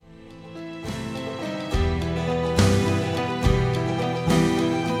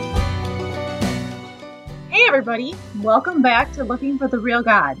everybody, welcome back to Looking for the Real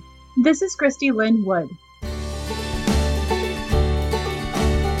God. This is Christy Lynn Wood.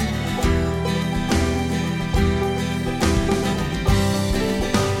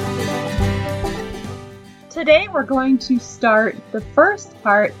 Today we're going to start the first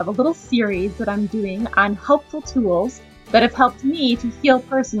part of a little series that I'm doing on helpful tools that have helped me to heal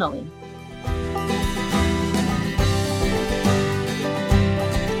personally.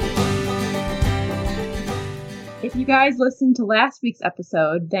 If you guys listened to last week's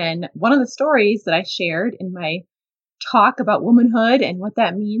episode, then one of the stories that I shared in my talk about womanhood and what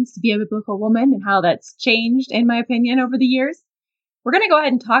that means to be a biblical woman and how that's changed, in my opinion, over the years, we're going to go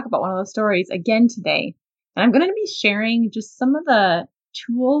ahead and talk about one of those stories again today. And I'm going to be sharing just some of the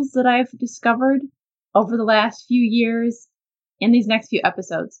tools that I've discovered over the last few years in these next few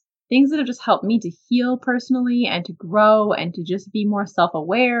episodes. Things that have just helped me to heal personally and to grow and to just be more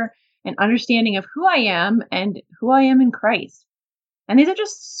self-aware and understanding of who I am and who I am in Christ. And these are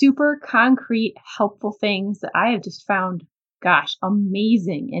just super concrete, helpful things that I have just found,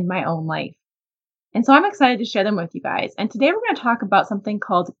 amazing in my own life. And so I'm excited to share them with you guys. And today we're going to talk about something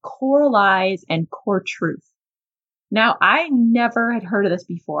called core lies and core truth. Now, I never had heard of this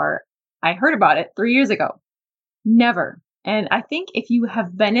before. I heard about it 3 years ago. Never. And I think if you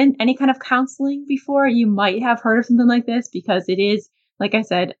have been in any kind of counseling before, you might have heard of something like this because it is, like I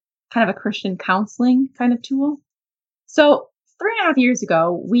said, kind of a Christian counseling kind of tool. So 3.5 years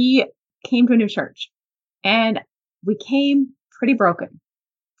ago, we came to a new church and we came pretty broken,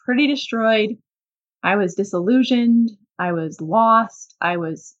 pretty destroyed. I was disillusioned. I was lost. I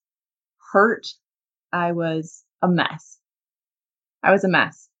was hurt. I was a mess.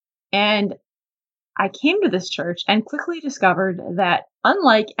 And I came to this church and quickly discovered that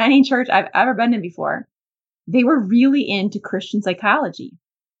unlike any church I've ever been in before, they were really into Christian psychology.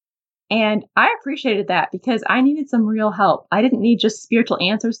 And I appreciated that because I needed some real help. I didn't need just spiritual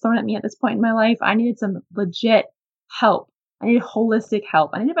answers thrown at me at this point in my life. I needed some legit help. I needed holistic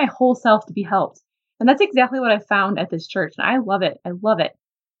help. I needed my whole self to be helped. And that's exactly what I found at this church. And I love it. I love it.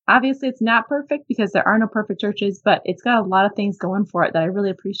 Obviously, it's not perfect because there are no perfect churches, but it's got a lot of things going for it that I really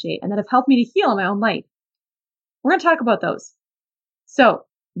appreciate and that have helped me to heal in my own life. We're going to talk about those. So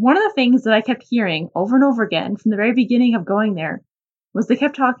one of the things that I kept hearing over and over again from the very beginning of going there was they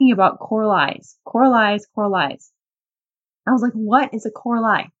kept talking about core lies, core lies, core lies. I was like, what is a core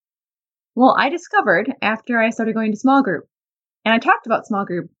lie? Well, I discovered after I started going to small group, and I talked about small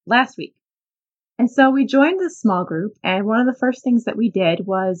group last week. And so we joined this small group, and one of the first things that we did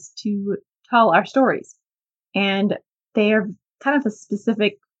was to tell our stories. And they are kind of a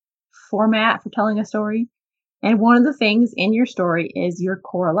specific format for telling a story. And one of the things in your story is your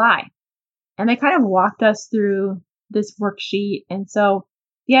core lie. And they kind of walked us through this worksheet. And so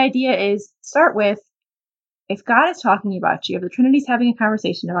the idea is start with, if God is talking about you, if the Trinity's having a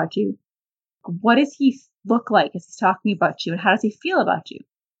conversation about you, what does he look like as he's talking about you and how does he feel about you?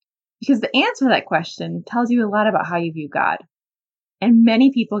 Because the answer to that question tells you a lot about how you view God. And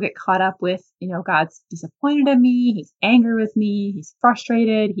many people get caught up with, God's disappointed in me, he's angry with me, he's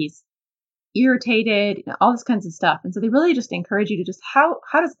frustrated, he's irritated, all this kinds of stuff. And so they really just encourage you to just, how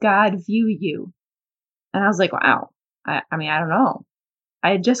does God view you? And I was like, wow. I don't know.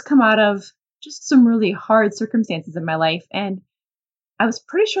 I had just come out of just some really hard circumstances in my life. And I was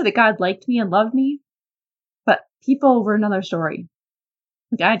pretty sure that God liked me and loved me, but people were another story.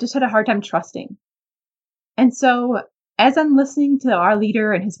 Like I just had a hard time trusting. And so as I'm listening to our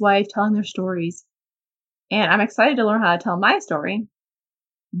leader and his wife telling their stories, and I'm excited to learn how to tell my story,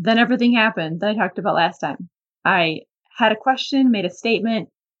 then everything happened that I talked about last time. I had a question, made a statement.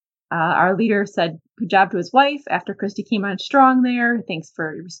 Our leader said, good job to his wife after Christy came on strong there. Thanks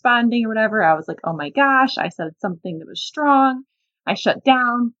for responding or whatever. I was like, oh my gosh, I said something that was strong. I shut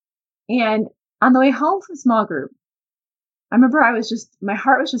down. And on the way home from small group, I remember my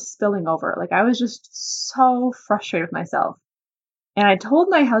heart was just spilling over. Like I was just so frustrated with myself. And I told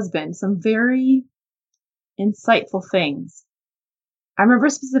my husband some very insightful things. I remember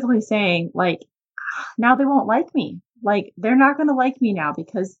specifically saying, now they won't like me. Like they're not going to like me now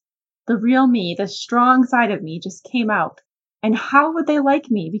because the real me, the strong side of me just came out. And how would they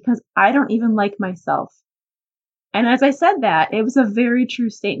like me? Because I don't even like myself. And as I said that, it was a very true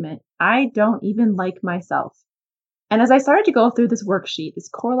statement. I don't even like myself. And as I started to go through this worksheet, this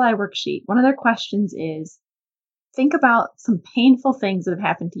core lie worksheet, one of their questions is, think about some painful things that have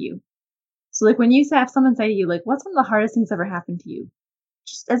happened to you. So like when you have someone say to you, like, what's one of the hardest things that ever happened to you?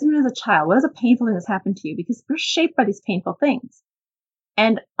 Just as even as a child, what is a painful thing that's happened to you? Because we're shaped by these painful things.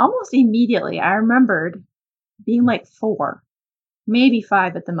 And almost immediately, I remembered being like 4, maybe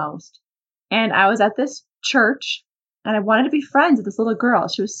 5 at the most. And I was at this church and I wanted to be friends with this little girl.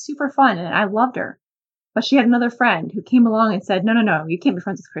 She was super fun and I loved her. But she had another friend who came along and said, no, you can't be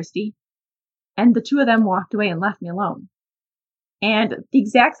friends with Christy. And the two of them walked away and left me alone. And the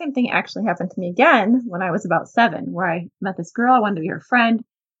exact same thing actually happened to me again when I was about 7, where I met this girl. I wanted to be her friend,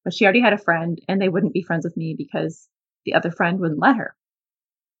 but she already had a friend and they wouldn't be friends with me because the other friend wouldn't let her.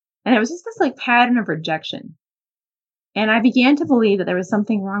 And it was just this like pattern of rejection. And I began to believe that there was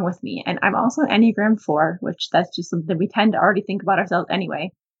something wrong with me. And I'm also an Enneagram 4, which that's just something we tend to already think about ourselves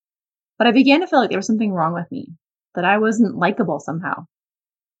anyway. But I began to feel like there was something wrong with me, that I wasn't likable somehow.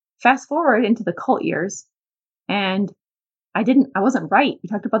 Fast forward into the cult years, and I wasn't right. We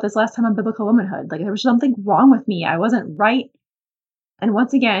talked about this last time on Biblical Womanhood. Like there was something wrong with me. I wasn't right. And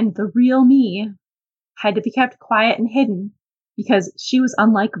once again, the real me had to be kept quiet and hidden because she was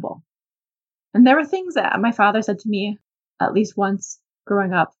unlikable. And there were things that my father said to me at least once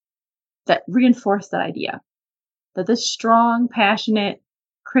growing up that reinforced that idea, that this strong, passionate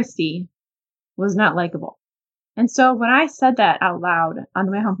Christy was not likable. And so when I said that out loud on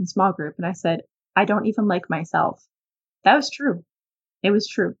the way home from small group, and I said, I don't even like myself, that was true. It was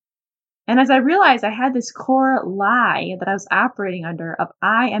true. And as I realized I had this core lie that I was operating under of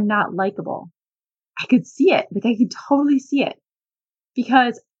I am not likable, I could see it. Like I could totally see it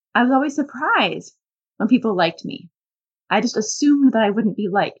because I was always surprised when people liked me. I just assumed that I wouldn't be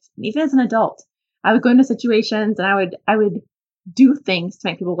liked. And even as an adult, I would go into situations and I would do things to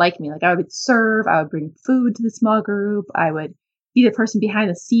make people like me. Like I would serve, I would bring food to the small group, I would be the person behind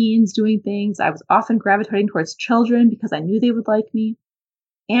the scenes doing things. I was often gravitating towards children because I knew they would like me.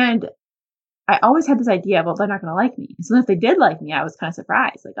 And I always had this idea, well, they're not going to like me. So if they did like me, I was kind of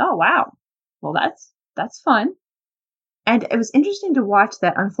surprised. Like, oh, wow. Well, that's fun. And it was interesting to watch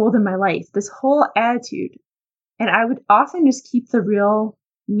that unfold in my life, this whole attitude. And I would often just keep the real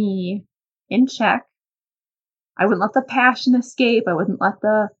me in check. I wouldn't let the passion escape. I wouldn't let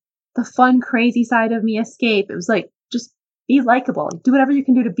the fun, crazy side of me escape. It was like, just be likable. Do whatever you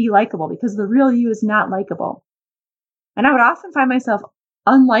can do to be likable because the real you is not likable. And I would often find myself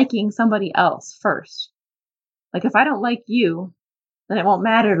unliking somebody else first. Like if I don't like you, then it won't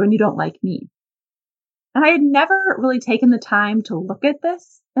matter when you don't like me. And I had never really taken the time to look at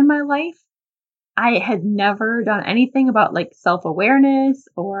this in my life. I had never done anything about like self-awareness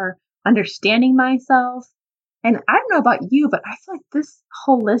or understanding myself. And I don't know about you, but I feel like this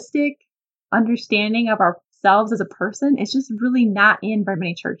holistic understanding of ourselves as a person is just really not in very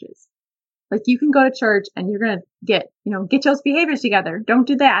many churches. Like you can go to church and you're going to get those behaviors together. Don't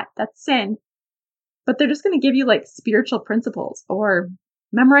do that. That's sin. But they're just going to give you like spiritual principles or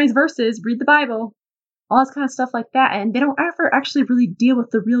memorize verses, read the Bible, all this kind of stuff like that. And they don't ever actually really deal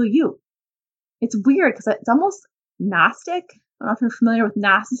with the real you. It's weird because it's almost Gnostic. I don't know if you're familiar with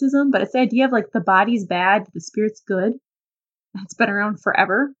Gnosticism, but it's the idea of like the body's bad, the spirit's good. It's been around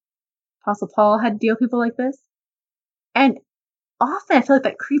forever. Apostle Paul had to deal with people like this. And often I feel like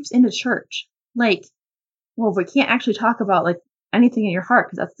that creeps into church. Like, well, we can't actually talk about like anything in your heart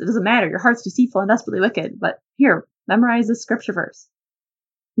because it doesn't matter. Your heart's deceitful and desperately wicked. But here, memorize this scripture verse.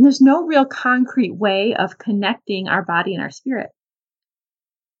 And there's no real concrete way of connecting our body and our spirit.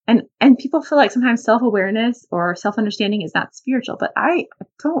 And people feel like sometimes self-awareness or self-understanding is not spiritual, but I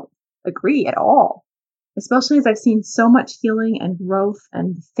don't agree at all. Especially as I've seen so much healing and growth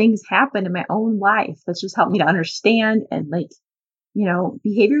and things happen in my own life that's just helped me to understand and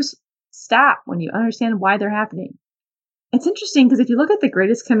behaviors stop when you understand why they're happening. It's interesting because if you look at the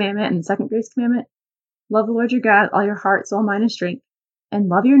greatest commandment and the second greatest commandment, love the Lord your God, all your heart, soul, mind, and strength, and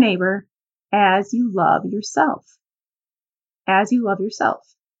love your neighbor as you love yourself. As you love yourself.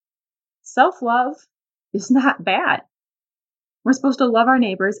 Self-love is not bad. We're supposed to love our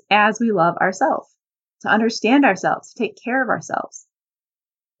neighbors as we love ourselves, to understand ourselves, to take care of ourselves.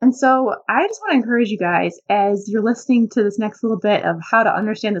 And so I just want to encourage you guys as you're listening to this next little bit of how to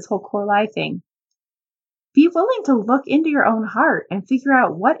understand this whole core life thing, be willing to look into your own heart and figure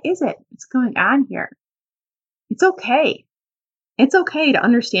out what is it that's going on here. It's okay. It's okay to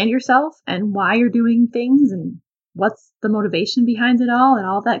understand yourself and why you're doing things and what's the motivation behind it all and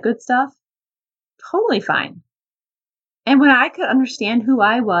all that good stuff. Totally fine. And when I could understand who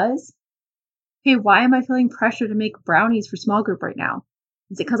I was, hey, why am I feeling pressure to make brownies for small group right now?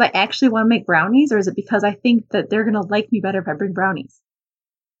 Is it because I actually want to make brownies or is it because I think that they're going to like me better if I bring brownies?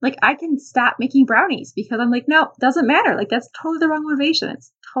 Like I can stop making brownies because I'm like, no, it doesn't matter. Like that's totally the wrong motivation.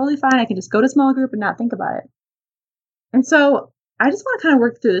 It's totally fine. I can just go to small group and not think about it. And so I just want to kind of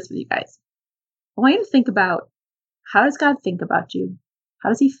work through this with you guys. I want you to think about how does God think about you? How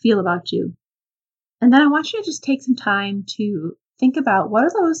does he feel about you? And then I want you to just take some time to think about what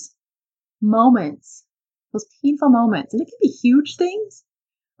are those moments those painful moments. And it can be huge things,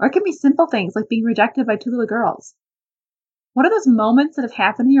 or it can be simple things like being rejected by 2 little girls. What are those moments that have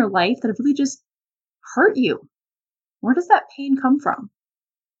happened in your life that have really just hurt you? Where does that pain come from?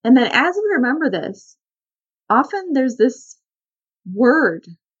 And then as we remember this, often there's this word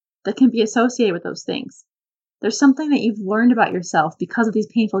that can be associated with those things. There's something that you've learned about yourself because of these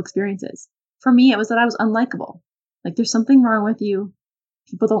painful experiences. For me, it was that I was unlikable. Like there's something wrong with you.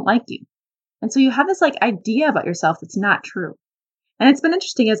 People don't like you. And so you have this idea about yourself that's not true. And it's been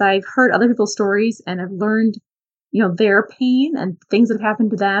interesting as I've heard other people's stories and I've learned, their pain and things that have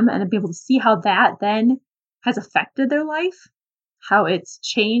happened to them, and I've been able to see how that then has affected their life, how it's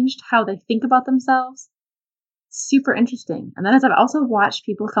changed how they think about themselves. Super interesting. And then as I've also watched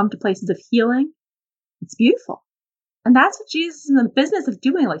people come to places of healing, it's beautiful. And that's what Jesus is in the business of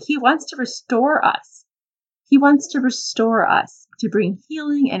doing. Like he wants to restore us. He wants to restore us, to bring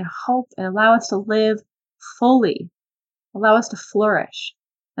healing and hope and allow us to live fully, allow us to flourish.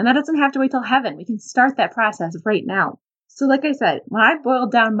 And that doesn't have to wait till heaven. We can start that process right now. So like I said, when I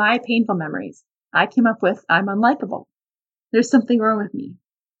boiled down my painful memories, I came up with, I'm unlikable. There's something wrong with me.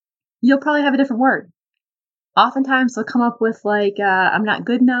 You'll probably have a different word. Oftentimes they'll come up with I'm not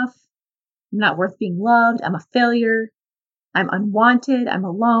good enough. I'm not worth being loved. I'm a failure. I'm unwanted. I'm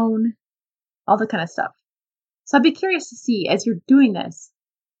alone. All that kind of stuff. So I'd be curious to see, as you're doing this,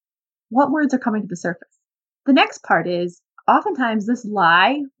 what words are coming to the surface. The next part is, oftentimes this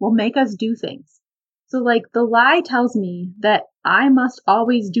lie will make us do things. So the lie tells me that I must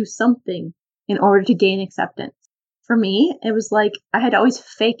always do something in order to gain acceptance. For me, it was I had to always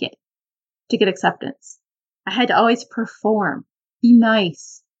fake it to get acceptance. I had to always perform, be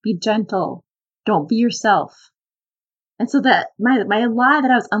nice, be gentle, don't be yourself. And so that my lie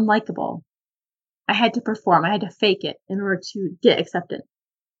that I was unlikable, I had to perform, I had to fake it in order to get acceptance.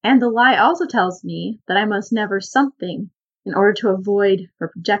 And the lie also tells me that I must never something in order to avoid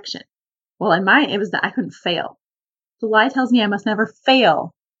rejection. Well, in mine, it was that I couldn't fail. The lie tells me I must never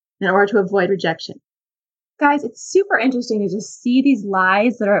fail in order to avoid rejection. Guys, it's super interesting to just see these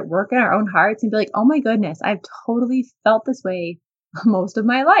lies that are at work in our own hearts and be like, oh my goodness, I've totally felt this way most of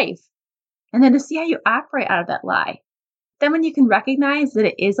my life. And then to see how you operate out of that lie. Then when you can recognize that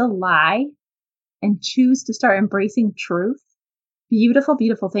it is a lie and choose to start embracing truth, beautiful,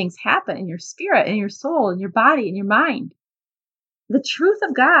 beautiful things happen in your spirit, in your soul, in your body, in your mind. The truth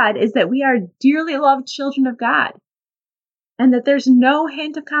of God is that we are dearly loved children of God, and that there's no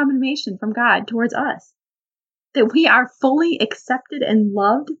hint of condemnation from God towards us. That we are fully accepted and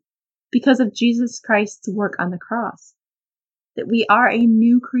loved because of Jesus Christ's work on the cross. That we are a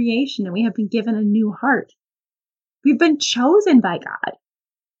new creation and we have been given a new heart. We've been chosen by God.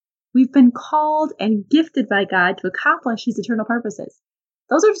 We've been called and gifted by God to accomplish his eternal purposes.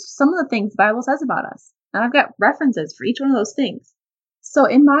 Those are some of the things the Bible says about us. And I've got references for each one of those things. So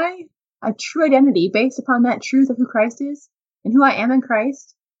in my true identity, based upon that truth of who Christ is and who I am in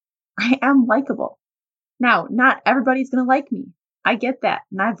Christ, I am likable. Now, not everybody's going to like me. I get that.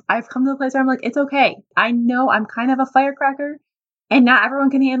 And I've come to a place where I'm like, it's okay. I know I'm kind of a firecracker and not everyone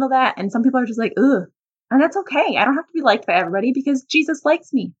can handle that. And some people are just like, ugh. And that's okay. I don't have to be liked by everybody because Jesus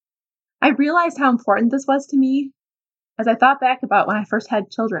likes me. I realized how important this was to me as I thought back about when I first had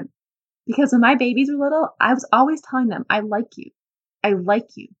children. Because when my babies were little, I was always telling them, I like you. I like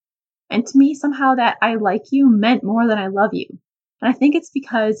you. And to me, somehow that I like you meant more than I love you. And I think it's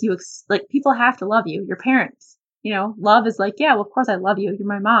because people have to love you, your parents, love is yeah, well, of course I love you. You're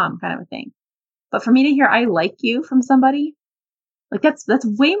my mom kind of a thing. But for me to hear I like you from somebody, that's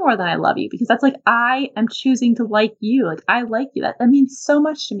way more than I love you, because that's I am choosing to like you. I like you. That means so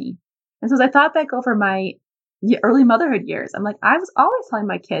much to me. And so as I thought back over my early motherhood years, I'm I was always telling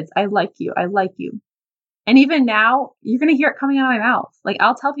my kids, I like you. I like you. And even now, you're going to hear it coming out of my mouth.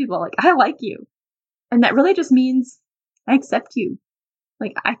 I'll tell people, I like you. And that really just means I accept you.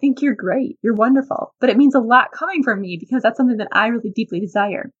 I think you're great. You're wonderful. But it means a lot coming from me because that's something that I really deeply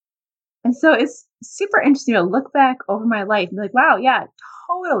desire. And so it's super interesting to look back over my life and be wow, yeah,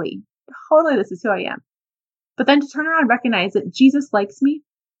 totally, this is who I am. But then to turn around and recognize that Jesus likes me,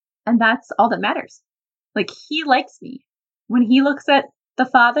 and that's all that matters. He likes me. When he looks at the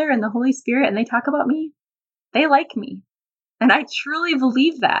Father and the Holy Spirit and they talk about me, they like me. And I truly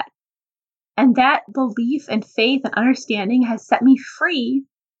believe that. And that belief and faith and understanding has set me free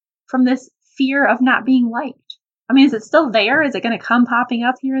from this fear of not being liked. I mean, is it still there? Is it going to come popping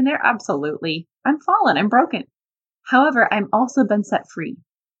up here and there? Absolutely. I'm fallen. I'm broken. However, I'm also been set free.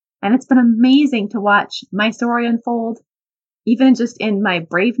 And it's been amazing to watch my story unfold, even just in my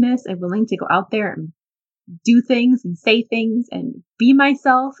braveness and willing to go out there and do things and say things and be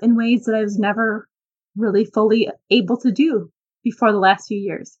myself in ways that I was never really fully able to do before the last few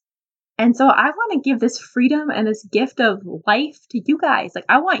years. And so I want to give this freedom and this gift of life to you guys. Like,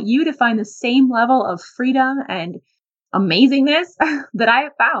 I want you to find the same level of freedom and amazingness that I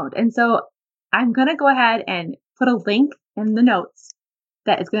have found. And so I'm going to go ahead and put a link in the notes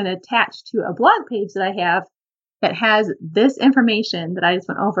that is going to attach to a blog page that I have that has this information that I just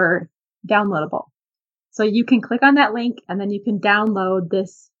went over downloadable. So you can click on that link and then you can download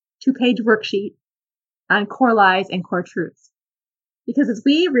this 2-page worksheet on core lies and core truths. Because as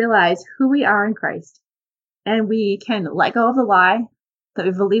we realize who we are in Christ and we can let go of the lie that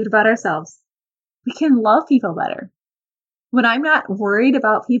we've believed about ourselves, we can love people better. When I'm not worried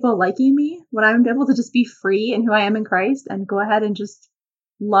about people liking me, when I'm able to just be free in who I am in Christ and go ahead and just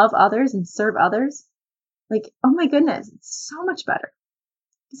love others and serve others, like, oh my goodness, it's so much better.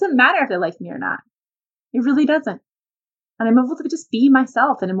 It doesn't matter if they like me or not. It really doesn't. And I'm able to just be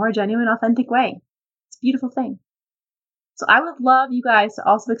myself in a more genuine, authentic way. It's a beautiful thing. So I would love you guys to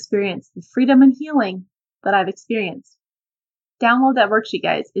also experience the freedom and healing that I've experienced. Download that worksheet,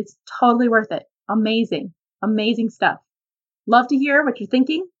 guys. It's totally worth it. Amazing, amazing stuff. Love to hear what you're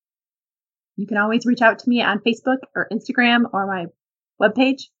thinking. You can always reach out to me on Facebook or Instagram or my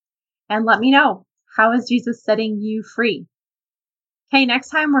webpage and let me know, how is Jesus setting you free? Okay, next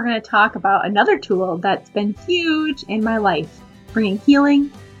time we're going to talk about another tool that's been huge in my life, bringing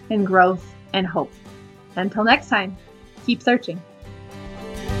healing and growth and hope. Until next time, keep searching.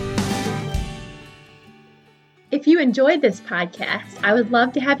 If you enjoyed this podcast, I would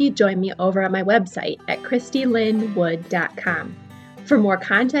love to have you join me over on my website at christylynnwood.com for more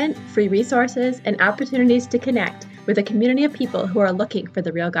content, free resources, and opportunities to connect with a community of people who are looking for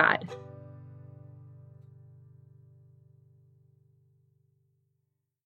the real God.